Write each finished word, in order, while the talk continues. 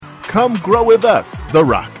Come grow with us. The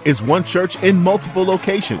Rock is one church in multiple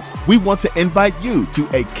locations. We want to invite you to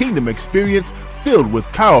a kingdom experience filled with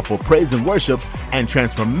powerful praise and worship and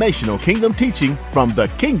transformational kingdom teaching from the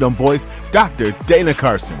Kingdom Voice, Dr. Dana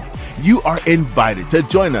Carson. You are invited to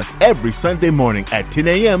join us every Sunday morning at 10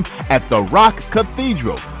 a.m. at the Rock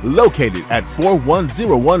Cathedral, located at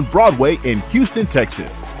 4101 Broadway in Houston,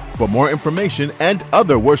 Texas. For more information and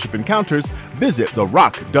other worship encounters, visit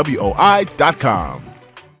therockWOI.com.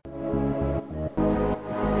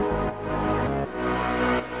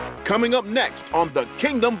 Coming up next on The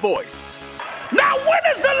Kingdom Voice. Now, when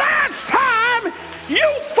is the last time you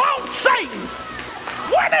fought Satan?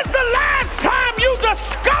 When is the last time you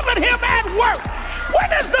discovered him at work? When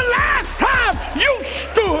is the last time you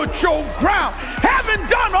stood your ground? Having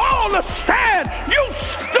done all the stand, you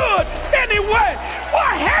stood anyway. Or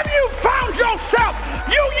have you found yourself?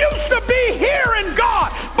 You used to be hearing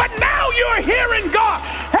God, but now you're hearing God.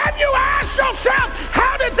 Have you asked yourself,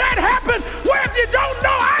 how did that happen? Well, if you don't know,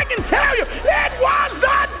 I can tell you, it was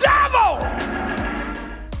the devil.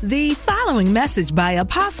 The following message by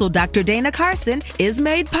Apostle Dr. Dana Carson is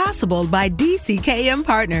made possible by DCKM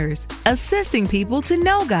Partners, assisting people to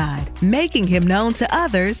know God, making Him known to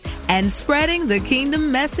others, and spreading the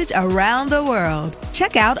kingdom message around the world.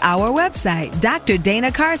 Check out our website,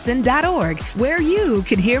 drdanacarson.org, where you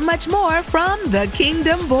can hear much more from the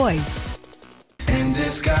Kingdom Voice. And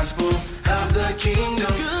this gospel of the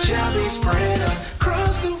kingdom shall be spread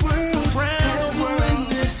across the world.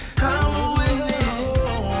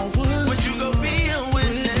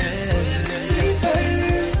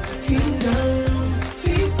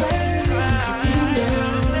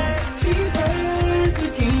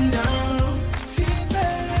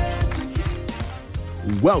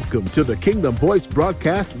 Welcome to the Kingdom Voice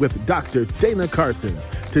broadcast with Dr. Dana Carson.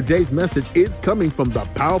 Today's message is coming from the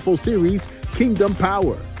powerful series, Kingdom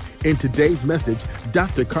Power. In today's message,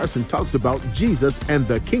 Dr. Carson talks about Jesus and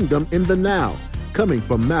the kingdom in the now, coming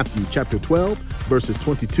from Matthew chapter 12, verses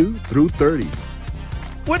 22 through 30.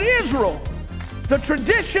 With Israel, the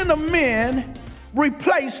tradition of men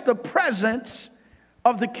replaced the presence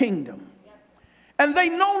of the kingdom, and they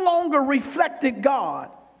no longer reflected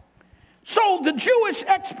God. So the Jewish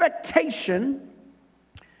expectation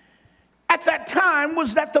at that time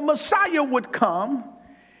was that the Messiah would come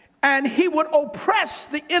and he would oppress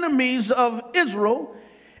the enemies of Israel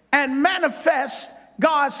and manifest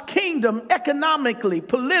God's kingdom economically,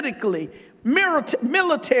 politically,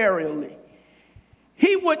 militarily.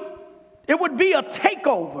 It would be a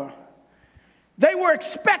takeover. They were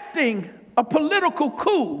expecting a political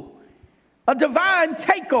coup, a divine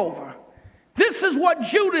takeover. This is what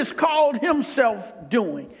Judas called himself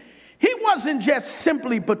doing. He wasn't just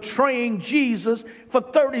simply betraying Jesus for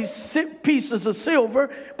 30 pieces of silver,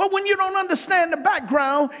 but when you don't understand the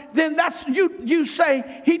background, then you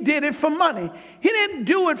say he did it for money. He didn't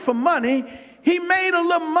do it for money. He made a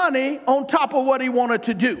little money on top of what he wanted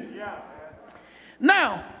to do.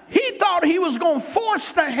 Now, he thought he was going to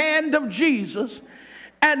force the hand of Jesus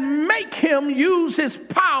and make him use his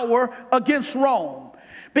power against Rome.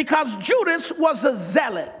 Because Judas was a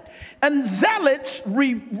zealot, and zealots,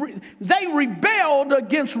 they rebelled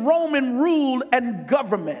against Roman rule and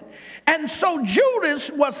government. And so Judas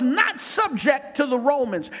was not subject to the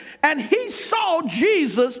Romans, and he saw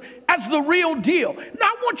Jesus as the real deal. Now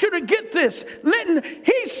I want you to get this.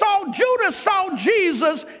 Judas saw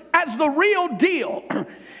Jesus as the real deal.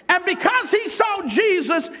 And because he saw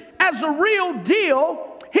Jesus as the real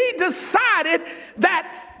deal, he decided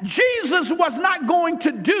that Jesus was not going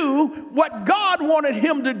to do what God wanted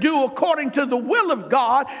him to do according to the will of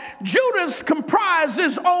God. Judas comprised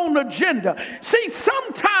his own agenda. See,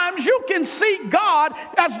 sometimes you can see God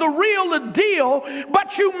as the real deal,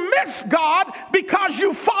 but you miss God because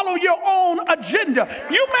you follow your own agenda.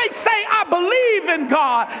 You may say, I believe in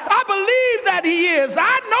God. I believe that He is.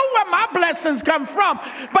 I know where my blessings come from.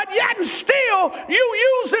 But yet and still, you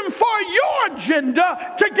use Him for your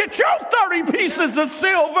agenda to get your 30 pieces of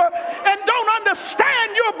silver and don't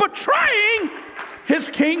understand you're betraying His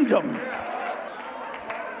kingdom.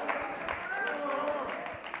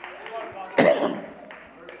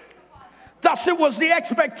 Thus it was the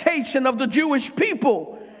expectation of the Jewish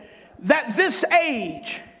people that this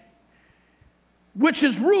age, which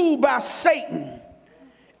is ruled by Satan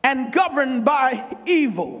and governed by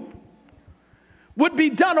evil, would be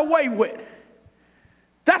done away with.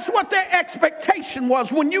 That's what their expectation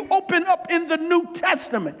was. When you open up in the New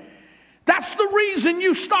Testament, that's the reason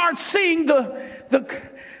you start seeing the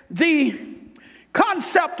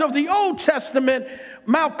concept of the Old Testament,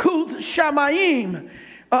 Malkuth Shamayim,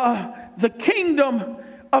 the kingdom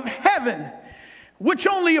of heaven, which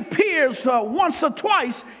only appears once or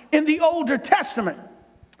twice in the Older Testament.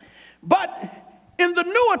 But in the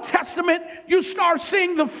Newer Testament, you start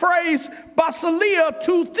seeing the phrase Basileia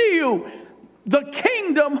tou Theou, the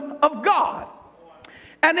kingdom of God.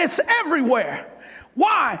 And it's everywhere.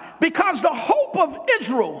 Why? Because the hope of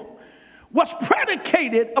Israel was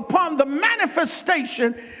predicated upon the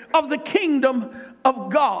manifestation of the kingdom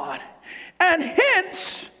of God. And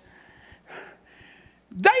hence,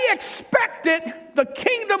 they expected the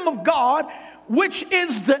kingdom of God, which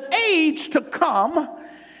is the age to come,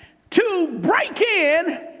 to break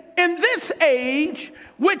in this age,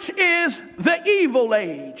 which is the evil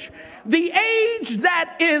age. The age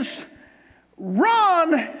that is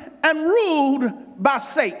run and ruled by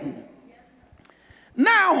Satan.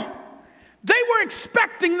 Now, they were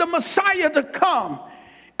expecting the Messiah to come,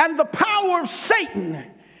 and the power of Satan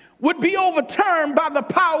would be overturned by the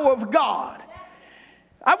power of God.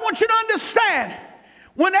 I want you to understand,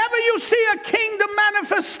 whenever you see a kingdom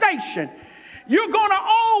manifestation, you're going to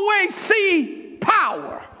always see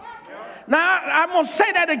power. Now, I'm going to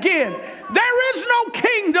say that again. There is no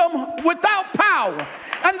kingdom without power.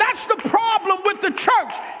 And that's the problem with the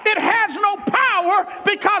church. It has no power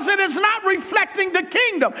because it is not reflecting the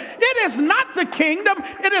kingdom. It is not the kingdom.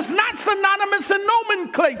 It is not synonymous in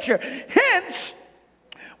nomenclature. Hence,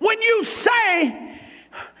 when you say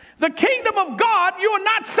the kingdom of God, you are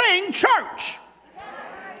not saying church.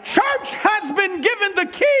 Church has been given the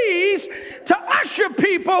keys to usher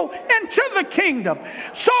people into the kingdom.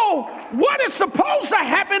 So what is supposed to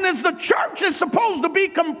happen is the church is supposed to be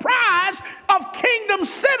comprised of kingdom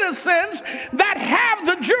citizens that have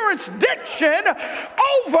the jurisdiction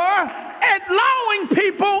over allowing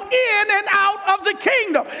people in and out of the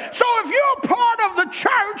kingdom. So if you're a part of the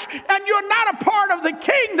church and you're not a part of the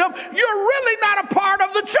kingdom, you're really not a part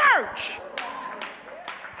of the church.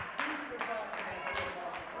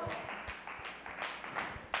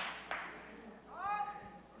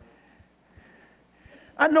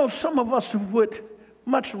 I know some of us would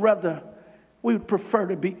much rather, we would prefer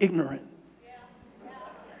to be ignorant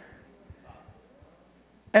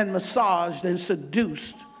and massaged and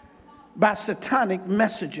seduced by satanic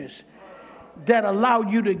messages that allow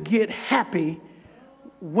you to get happy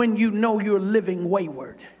when you know you're living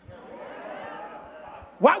wayward.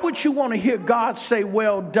 Why would you want to hear God say,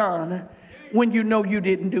 well done, when you know you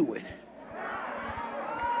didn't do it?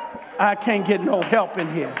 I can't get no help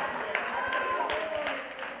in here.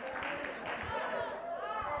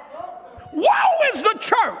 Woe is the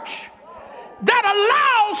church that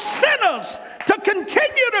allows sinners to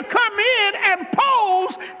continue to come in and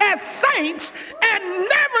pose as saints and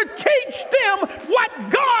never teach them what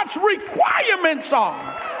God's requirements are.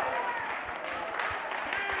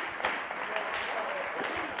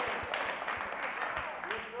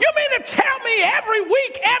 You mean to tell me every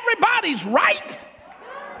week everybody's right?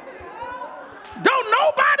 Don't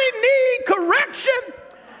nobody need correction?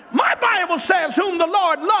 My Bible says whom the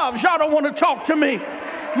Lord loves. Y'all don't want to talk to me.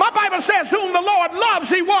 My Bible says whom the Lord loves,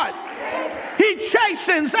 he what? He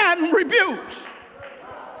chastens and rebukes.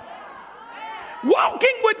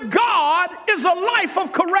 Walking with God is a life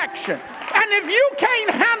of correction. And if you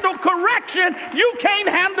can't handle correction, you can't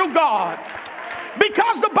handle God.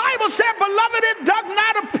 Because the Bible said, beloved, it does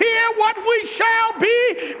not appear what we shall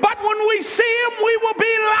be, but when we see him, we will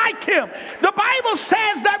be like him. The Bible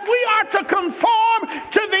says that we are to conform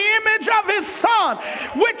to the image of his son,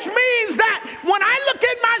 which means that when I look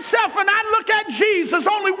at myself and I look at Jesus,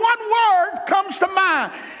 only one word comes to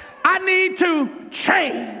mind. I need to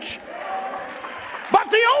change. But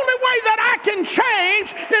the only way that I can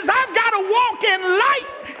change is I've got to walk in light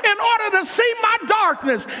in order to see my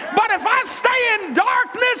darkness. But if I stay in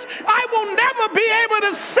darkness, I will never be able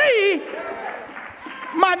to see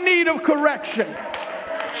my need of correction.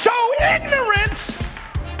 So ignorance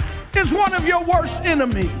is one of your worst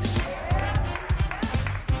enemies.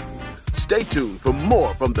 Stay tuned for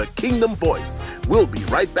more from the Kingdom Voice. We'll be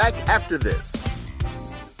right back after this.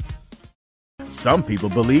 Some people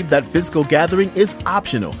believe that physical gathering is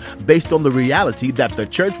optional based on the reality that the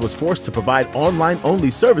church was forced to provide online-only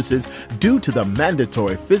services due to the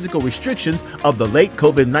mandatory physical restrictions of the late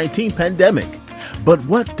COVID-19 pandemic. But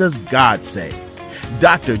what does God say?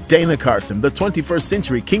 Dr. Dana Carson, the 21st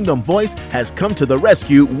Century Kingdom Voice, has come to the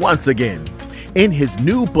rescue once again. In his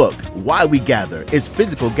new book, Why We Gather, Is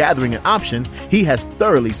Physical Gathering an Option?, he has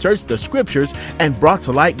thoroughly searched the scriptures and brought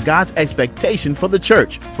to light God's expectation for the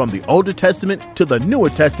church, from the Older Testament to the Newer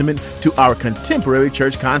Testament to our contemporary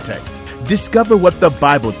church context. Discover what the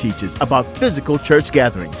Bible teaches about physical church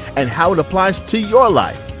gathering and how it applies to your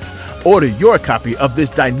life. Order your copy of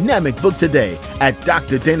this dynamic book today at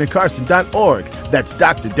drdanacarson.org. That's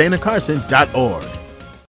drdanacarson.org.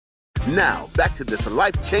 Now, back to this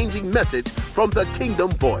life-changing message from the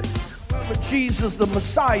Kingdom Voice. But Jesus, the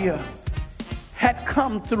Messiah, had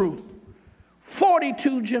come through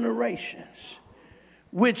 42 generations,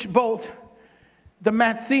 which both the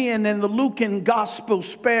Matthean and the Lucan gospel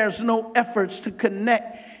spares no efforts to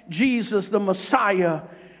connect Jesus, the Messiah,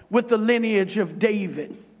 with the lineage of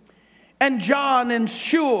David. And John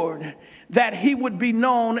ensured that he would be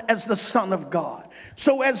known as the Son of God.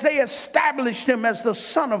 So as they established him as the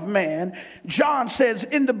Son of Man, John says,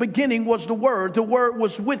 in the beginning was the Word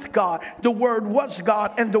was with God, the Word was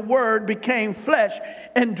God, and the Word became flesh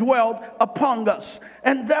and dwelt upon us.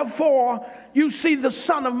 And therefore, you see the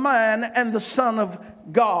Son of Man and the Son of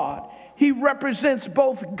God. He represents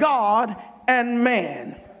both God and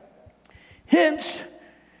man. Hence,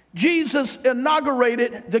 Jesus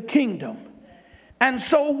inaugurated the kingdom. And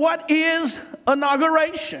so what is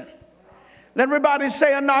inauguration? Let everybody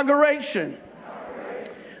say inauguration.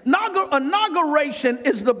 Inauguration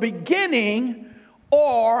is the beginning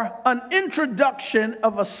or an introduction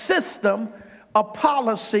of a system, a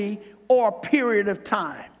policy, or a period of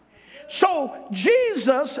time. So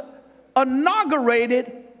Jesus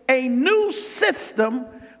inaugurated a new system,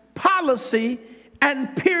 policy,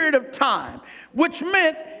 and period of time, which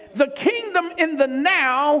meant the kingdom in the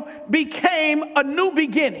now became a new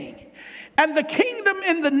beginning. And the kingdom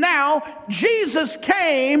in the now, Jesus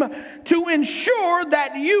came to ensure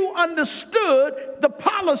that you understood the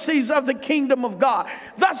policies of the kingdom of God.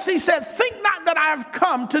 Thus he said, think not that I have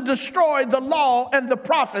come to destroy the law and the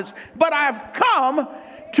prophets, but I have come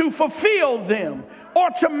to fulfill them or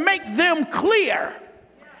to make them clear.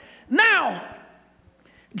 Now,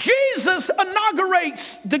 Jesus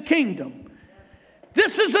inaugurates the kingdom.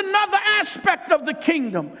 This is another aspect of the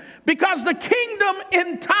kingdom, because the kingdom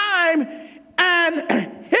in time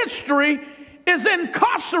and history is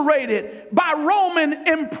incarcerated by Roman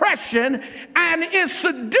impression and is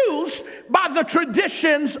seduced by the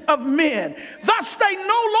traditions of men. Thus, they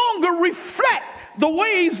no longer reflect the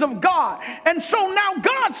ways of God. And so now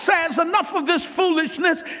God says, enough of this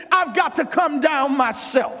foolishness. I've got to come down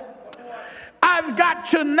myself. I've got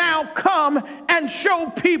to now come and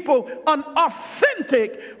show people an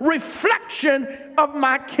authentic reflection of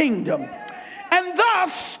my kingdom. And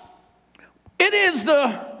thus, it is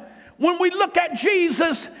when we look at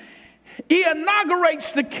Jesus, he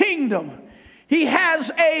inaugurates the kingdom. He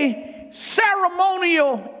has a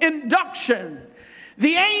ceremonial induction.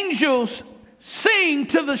 The angels sing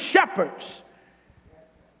to the shepherds,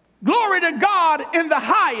 glory to God in the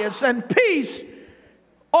highest, and peace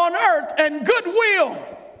on earth and goodwill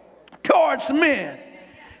towards men.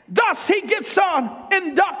 Thus he gets on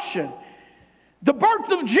induction. The birth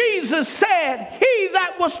of Jesus said, he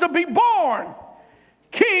that was to be born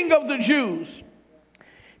King of the Jews.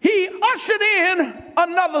 He ushered in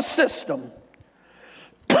another system.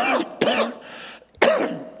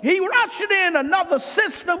 He ushered in another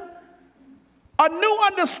system, a new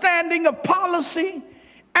understanding of policy,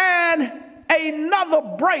 and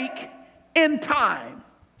another break in time.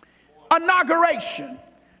 Inauguration.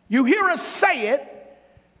 You hear us say it,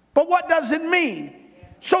 but what does it mean?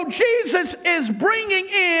 So Jesus is bringing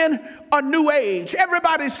in a new age.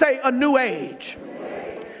 Everybody say a new age.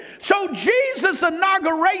 So Jesus'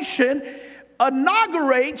 inauguration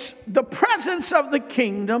inaugurates the presence of the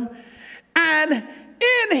kingdom, and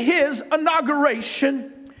in his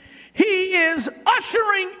inauguration, he is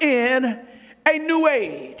ushering in a new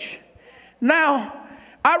age. Now,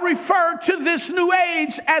 I refer to this new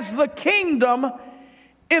age as the kingdom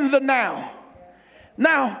in the now.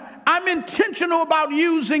 Now, I'm intentional about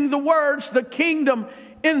using the words the kingdom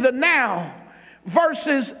in the now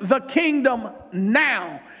versus the kingdom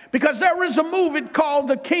now, because there is a movement called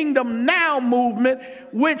the Kingdom Now movement,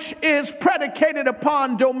 which is predicated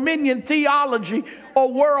upon dominion theology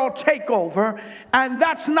or world takeover, and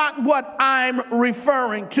that's not what I'm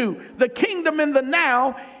referring to. The kingdom in the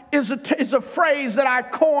now is a phrase that I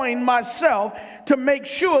coined myself to make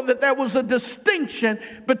sure that there was a distinction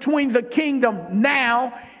between the kingdom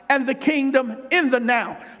now and the kingdom in the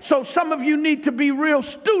now. So some of you need to be real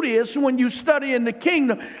studious when you study in the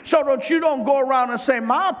kingdom, so that you don't go around and say,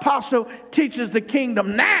 my apostle teaches the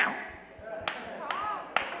kingdom now.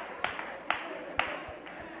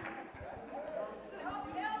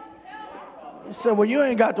 You say, well, you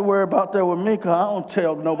ain't got to worry about that with me, because I don't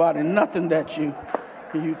tell nobody nothing that you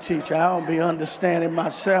teach. I don't be understanding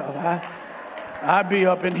myself. I be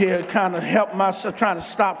up in here kind of help myself, trying to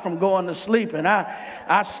stop from going to sleep, and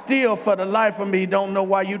I still, for the life of me, don't know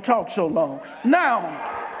why you talk so long. Now,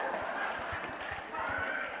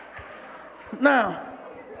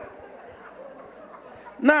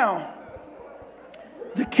 Now,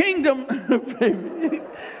 the kingdom, baby,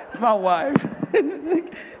 my wife,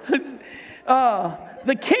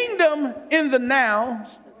 the kingdom in the now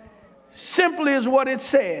simply is what it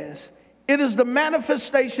says. It is the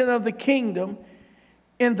manifestation of the kingdom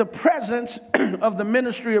in the presence of the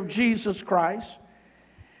ministry of Jesus Christ,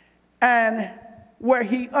 and where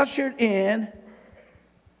he ushered in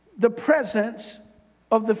the presence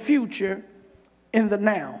of the future in the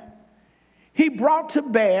now. He brought to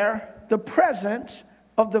bear the presence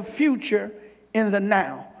of the future in the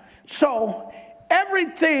now. So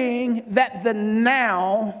everything that the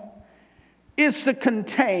now is to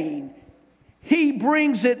contain, he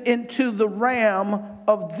brings it into the realm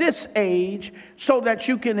of this age so that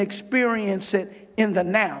you can experience it in the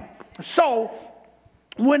now. So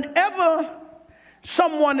whenever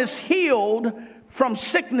someone is healed from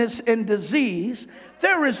sickness and disease,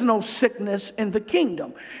 there is no sickness in the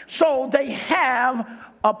kingdom. So they have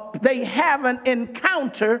an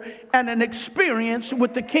encounter and an experience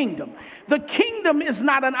with the kingdom. The kingdom is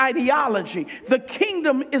not an ideology. The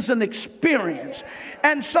kingdom is an experience.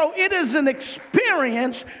 And so it is an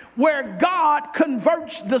experience where God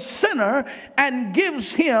converts the sinner and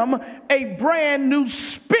gives him a brand new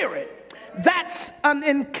spirit. That's an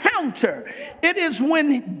encounter. It is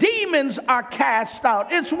when demons are cast out.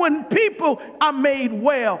 It's when people are made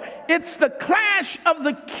well. It's the clash of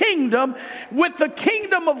the kingdom with the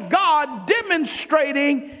kingdom of God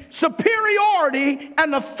demonstrating superiority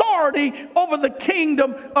and authority over the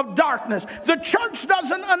kingdom of darkness. The church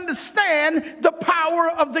doesn't understand the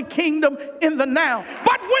power of the kingdom in the now.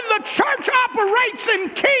 But when the church operates in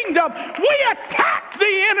kingdom, we attack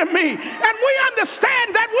the enemy, and we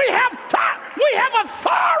understand that we have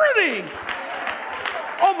authority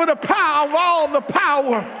over the power of all the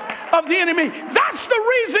power of the enemy. That's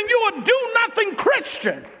the reason you are do-nothing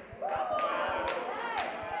Christian.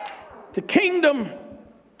 The kingdom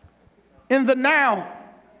in the now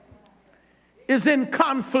is in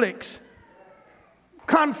conflict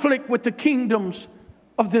with the kingdoms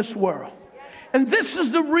of this world. And this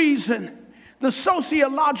is the reason the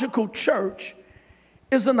sociological church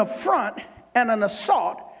is an affront and an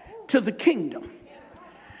assault to the kingdom.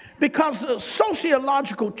 Because the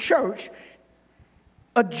sociological church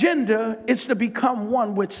agenda is to become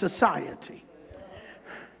one with society.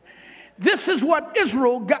 This is what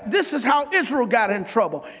Israel got. This is how Israel got in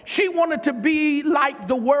trouble. She wanted to be like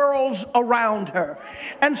the worlds around her.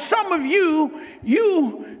 And some of you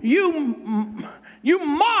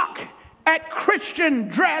mock at Christian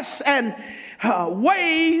dress and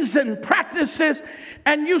ways and practices,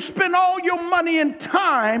 and you spend all your money and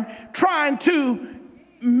time trying to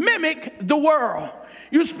mimic the world.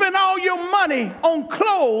 You spend all your money on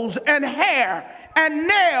clothes and hair and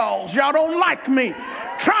nails. Y'all don't like me.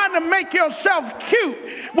 Trying to make yourself cute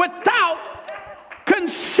without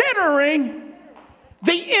considering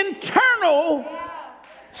the internal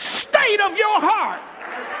state of your heart.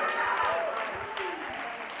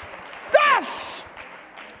 Thus,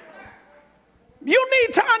 you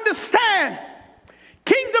need to understand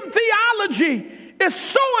kingdom theology is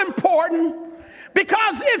so important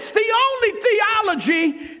because it's the only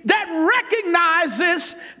theology that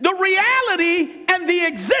recognizes the reality and the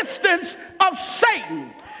existence of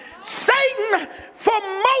Satan. Satan, for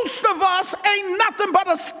most of us, ain't nothing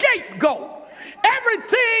but a scapegoat.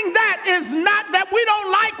 Everything that is not, that we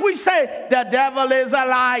don't like, we say, the devil is a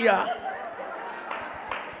liar.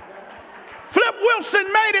 Flip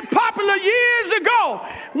Wilson made it popular years ago.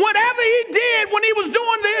 Whatever he did when he was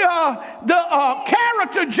doing the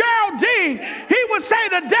character Geraldine, he would say,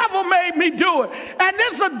 the devil made me do it. And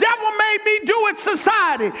this the devil made me do it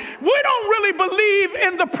society. We don't really believe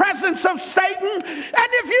in the presence of Satan. And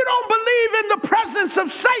if you don't believe in the presence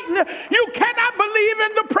of Satan, you cannot believe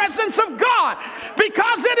in the presence of God.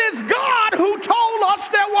 Because it is God who told us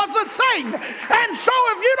there was a Satan. And so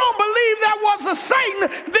if you don't believe there was a Satan,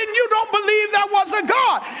 then you don't believe there was a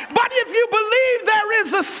God. But if you believe there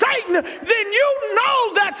is a Satan, then you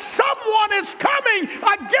know that someone is coming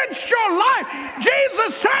against your life.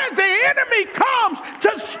 Jesus said the enemy comes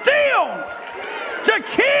to steal, to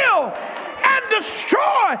kill, and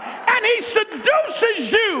destroy. And he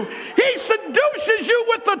seduces you. He seduces you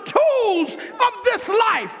with the tools of this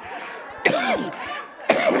life.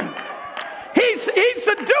 He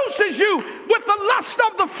seduces you with the lust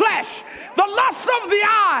of the flesh, the lust of the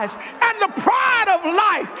eyes, and the pride of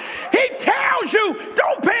life. He tells you,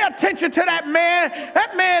 don't pay attention to that man.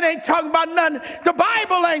 That man ain't talking about nothing. The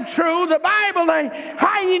Bible ain't true. The Bible ain't.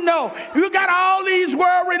 How you know? You got all these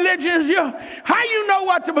world religions. How you know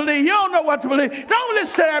what to believe? You don't know what to believe. Don't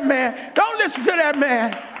listen to that man. Don't listen to that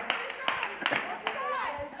man.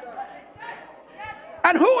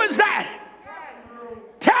 And who is that?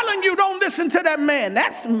 Telling you don't listen to that man.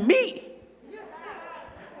 That's me.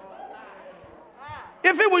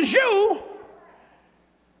 If it was you,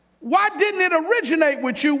 why didn't it originate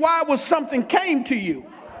with you? Why was something came to you?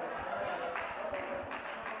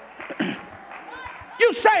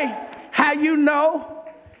 You say, how you know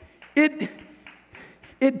it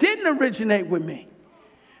didn't originate with me?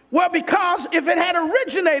 Well, because if it had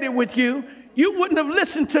originated with you, you wouldn't have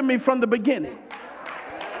listened to me from the beginning.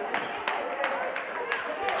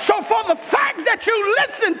 So for the fact that you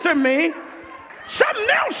listened to me, something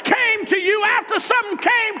else came to you after something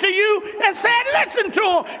came to you and said, listen to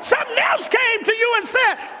him. Something else came to you and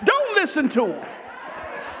said, don't listen to him.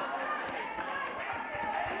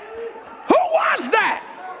 Who was that?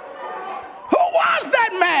 Who was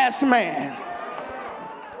that masked man?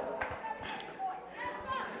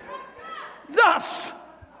 Thus,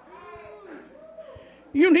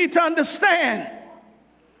 you need to understand,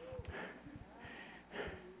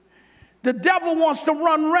 the devil wants to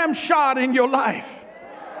run ramshot in your life.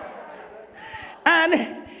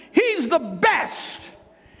 And he's the best.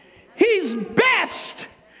 He's best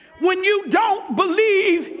when you don't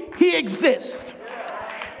believe he exists.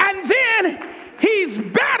 And then he's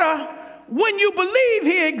better when you believe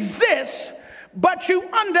he exists, but you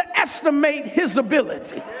underestimate his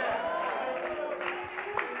ability.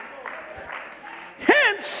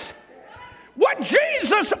 Hence, what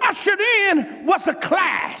Jesus ushered in was a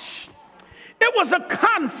clash. It was a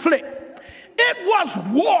conflict. It was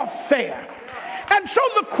warfare. And so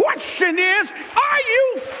the question is, are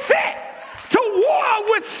you fit to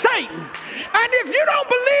war with Satan? And if you don't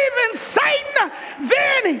believe in Satan,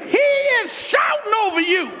 then he is shouting over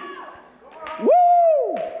you.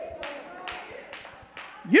 Woo!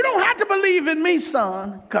 You don't have to believe in me,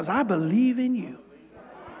 son, because I believe in you.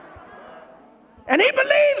 And he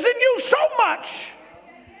believes in you so much,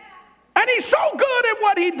 and he's so good at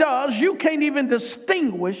what he does, you can't even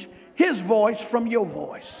distinguish his voice from your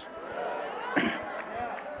voice.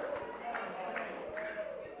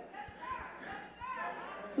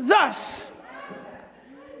 Thus,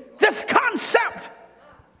 this concept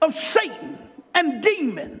of Satan and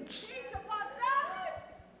demons,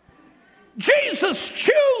 Jesus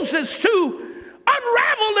chooses to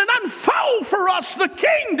unravel and unfold for us the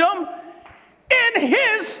kingdom in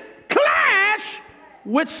his clash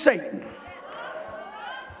with Satan.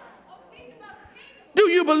 Do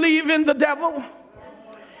you believe in the devil?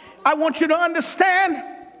 I want you to understand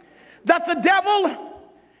that the devil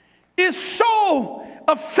is so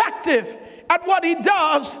effective at what he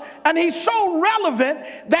does, and he's so relevant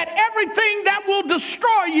that everything that will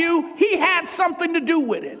destroy you, he had something to do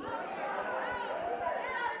with it.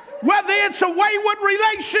 Whether it's a wayward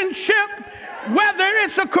relationship, whether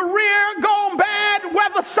it's a career gone bad,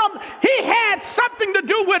 he had something to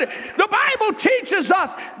do with it. The Bible teaches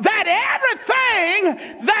us that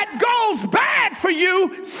everything that goes bad for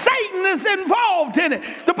you, Satan is involved in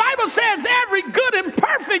it. The Bible says every good and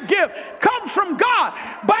perfect gift comes from God.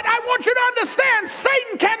 But I want you to understand,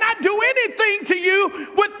 Satan cannot do anything to you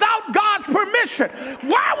without God's permission.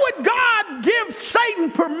 Why would God give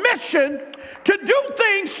Satan permission to do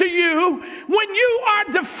things to you when you are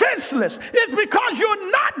defenseless? It's because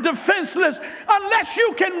you're not defenseless unless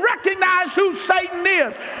you can recognize who Satan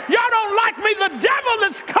is. Y'all don't like me. The devil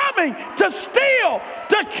is coming to steal,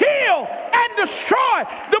 to kill, and destroy.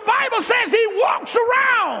 The Bible says he walks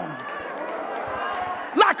around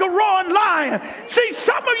like a roaring lion. See,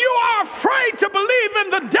 some of you are afraid to believe in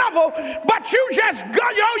the devil, but you just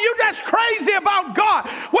crazy about God.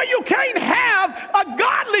 Well, you can't have a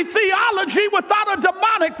godly theology without a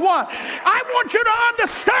demonic one. I want you to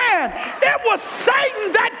understand, it was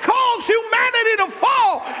Satan that caused humanity to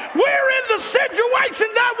fall. We're in the situation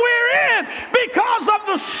that we're in because of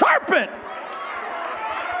the serpent.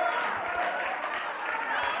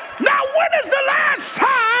 Now, when is the last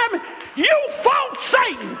time you fought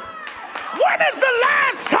Satan? When is the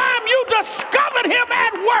last time you discovered him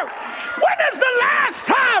at work? When is the last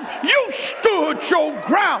time you stood your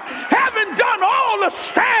ground? Having done all the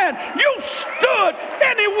stand, you stood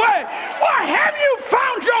anyway. Or have you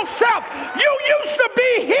found yourself, you used to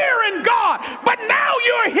be hearing God, but now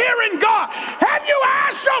you're hearing God? Have you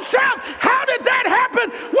asked yourself, how did that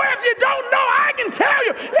happen? Well, if you don't know, I can tell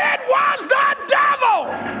you, it was the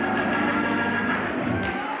devil.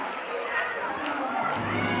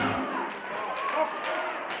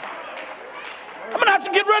 I'm going to have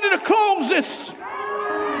to get ready to close this.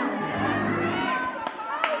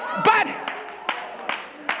 But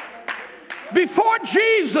before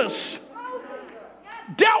Jesus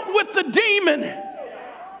dealt with the demon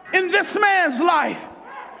in this man's life,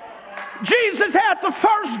 Jesus had to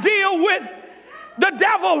first deal with the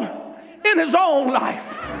devil in his own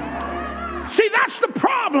life. See, that's the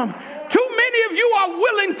problem. Too many of you are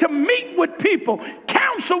willing to meet with people,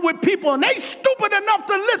 counsel with people, and they stupid enough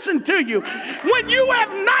to listen to you when you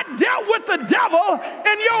have not dealt with the devil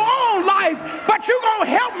in your own life, but you're going to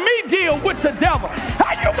help me deal with the devil.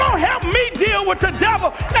 How you going to help me deal with the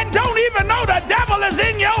devil and don't even know the devil is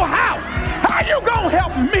in your house? How you going to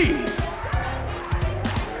help me?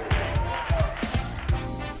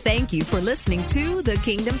 Thank you for listening to the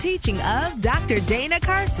Kingdom Teaching of Dr. Dana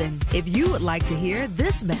Carson. If you would like to hear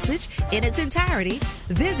this message in its entirety,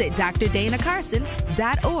 visit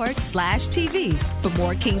drdanacarson.org/TV. For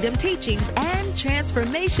more Kingdom teachings and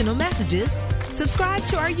transformational messages, subscribe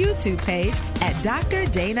to our YouTube page at Dr.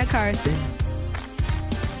 Dana Carson.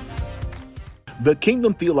 The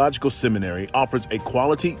Kingdom Theological Seminary offers a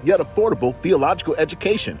quality yet affordable theological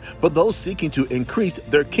education for those seeking to increase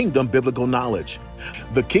their kingdom biblical knowledge.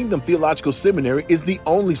 The Kingdom Theological Seminary is the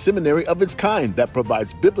only seminary of its kind that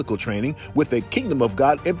provides biblical training with a Kingdom of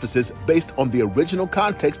God emphasis based on the original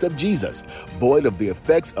context of Jesus, void of the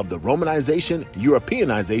effects of the Romanization,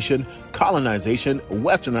 Europeanization, colonization,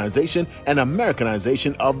 Westernization, and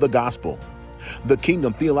Americanization of the gospel. The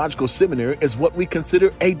Kingdom Theological Seminary is what we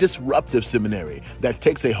consider a disruptive seminary that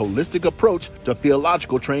takes a holistic approach to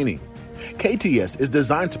theological training. KTS is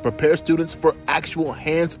designed to prepare students for actual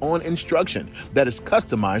hands-on instruction that is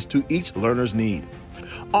customized to each learner's need.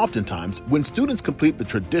 Oftentimes, when students complete the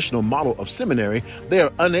traditional model of seminary, they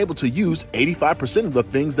are unable to use 85% of the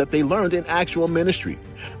things that they learned in actual ministry.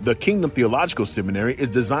 The Kingdom Theological Seminary is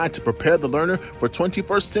designed to prepare the learner for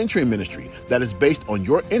 21st century ministry that is based on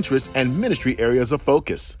your interests and ministry areas of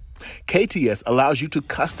focus. KTS allows you to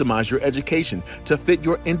customize your education to fit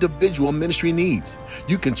your individual ministry needs.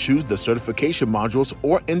 You can choose the certification modules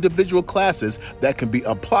or individual classes that can be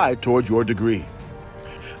applied toward your degree.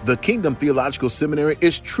 The Kingdom Theological Seminary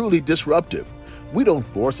is truly disruptive. We don't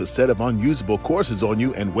force a set of unusable courses on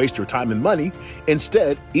you and waste your time and money.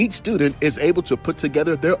 Instead, each student is able to put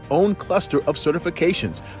together their own cluster of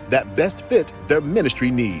certifications that best fit their ministry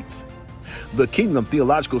needs. The Kingdom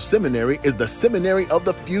Theological Seminary is the seminary of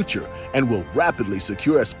the future and will rapidly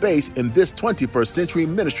secure a space in this 21st century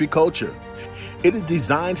ministry culture. It is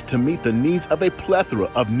designed to meet the needs of a plethora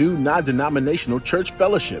of new non-denominational church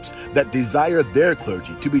fellowships that desire their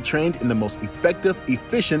clergy to be trained in the most effective,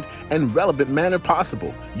 efficient, and relevant manner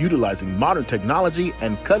possible, utilizing modern technology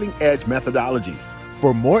and cutting-edge methodologies.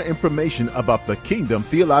 For more information about the Kingdom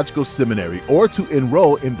Theological Seminary or to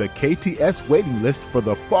enroll in the KTS waiting list for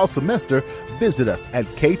the fall semester, visit us at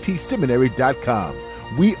ktseminary.com.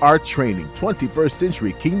 We are training 21st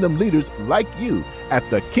century kingdom leaders like you at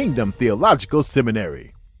the Kingdom Theological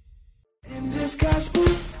Seminary. In this gospel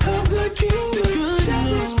of the kingdom, shall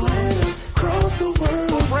be spread across the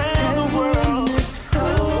world, around the world.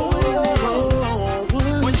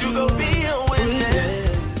 Would you go be a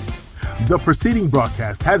witness? The preceding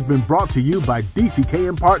broadcast has been brought to you by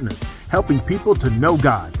DCKM Partners, helping people to know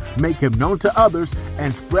God, make Him known to others,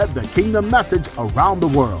 and spread the kingdom message around the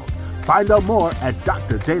world. Find out more at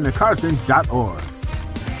drdanacarson.org.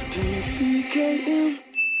 DCKM,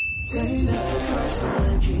 Dana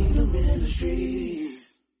Carson Kingdom Ministries.